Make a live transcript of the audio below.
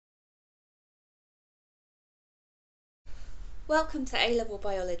Welcome to A-Level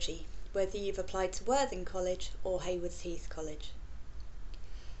Biology, whether you've applied to Worthing College or Haywards Heath College.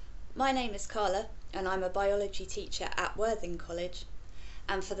 My name is Carla and I'm a biology teacher at Worthing College,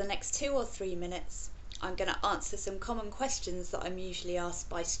 and for the next 2 or 3 minutes I'm going to answer some common questions that I'm usually asked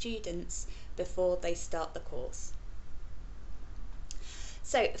by students before they start the course.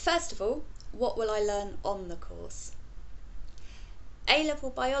 So first of all, what will I learn on the course? A-Level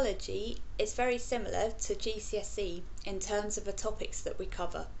Biology is very similar to GCSE in terms of the topics that we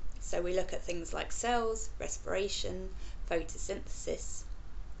cover. So we look at things like cells, respiration, photosynthesis.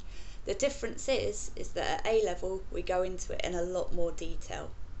 The difference is that at A-Level we go into it in a lot more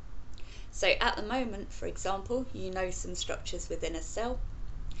detail. So at the moment, for example, you know some structures within a cell.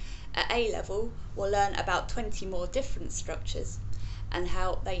 At A-Level we'll learn about 20 more different structures and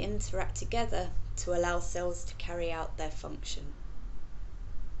how they interact together to allow cells to carry out their function.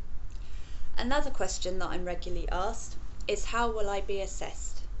 Another question that I'm regularly asked is, how will I be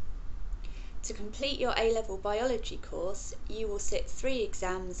assessed? To complete your A-Level Biology course, you will sit 3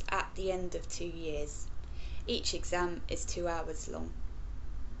 exams at the end of 2 years. Each exam is 2 hours long.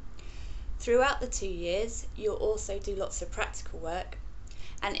 Throughout the 2 years, you'll also do lots of practical work,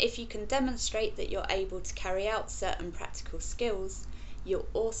 and if you can demonstrate that you're able to carry out certain practical skills, you'll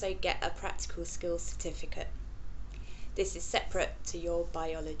also get a practical skills certificate. This is separate to your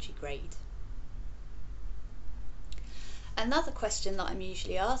biology grade. Another question that I'm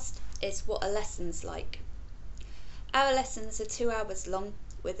usually asked is, what are lessons like? Our lessons are 2 hours long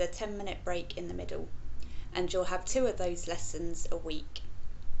with a 10-minute break in the middle, and you'll have 2 of those lessons a week.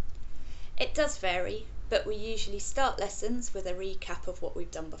 It does vary, but we usually start lessons with a recap of what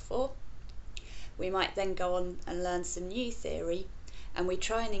we've done before. We might then go on and learn some new theory, and we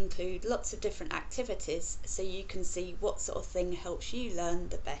try and include lots of different activities so you can see what sort of thing helps you learn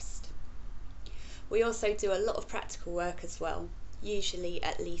the best. We also do a lot of practical work as well, usually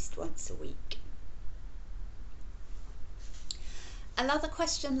at least once a week. Another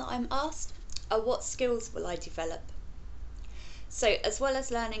question that I'm asked are, what skills will I develop? So as well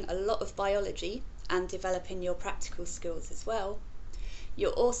as learning a lot of biology and developing your practical skills as well,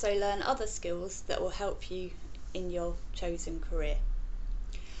 you'll also learn other skills that will help you in your chosen career.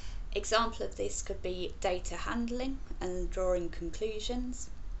 Example of this could be data handling and drawing conclusions.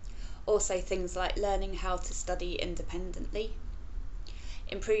 Also things like learning how to study independently,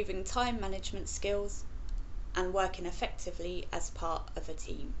 improving time management skills, and working effectively as part of a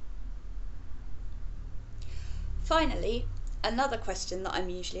team. Finally, another question that I'm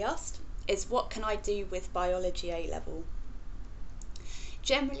usually asked is, what can I do with Biology A-Level?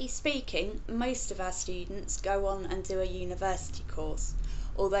 Generally speaking, most of our students go on and do a university course,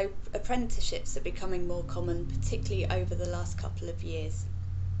 although apprenticeships are becoming more common, particularly over the last couple of years.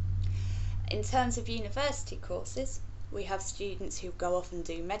 In terms of university courses, we have students who go off and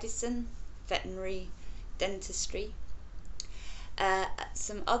do medicine, veterinary, dentistry.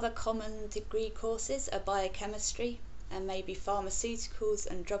 Some other common degree courses are biochemistry and maybe pharmaceuticals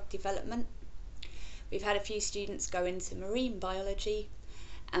and drug development. We've had a few students go into marine biology,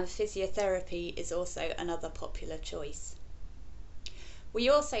 and physiotherapy is also another popular choice. We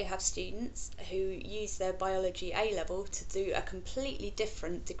also have students who use their Biology A-Level to do a completely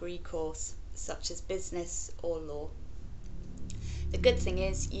different degree course, such as business or law. The good thing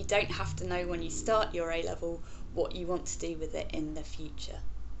is you don't have to know when you start your A-Level what you want to do with it in the future.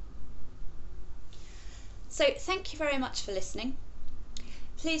 So thank you very much for listening.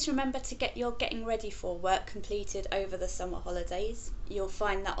 Please remember to get your Getting Ready for work completed over the summer holidays. You'll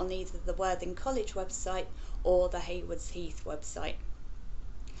find that on either the Worthing College website or the Haywards Heath website.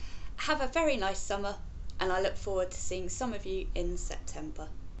 Have a very nice summer, and I look forward to seeing some of you in September.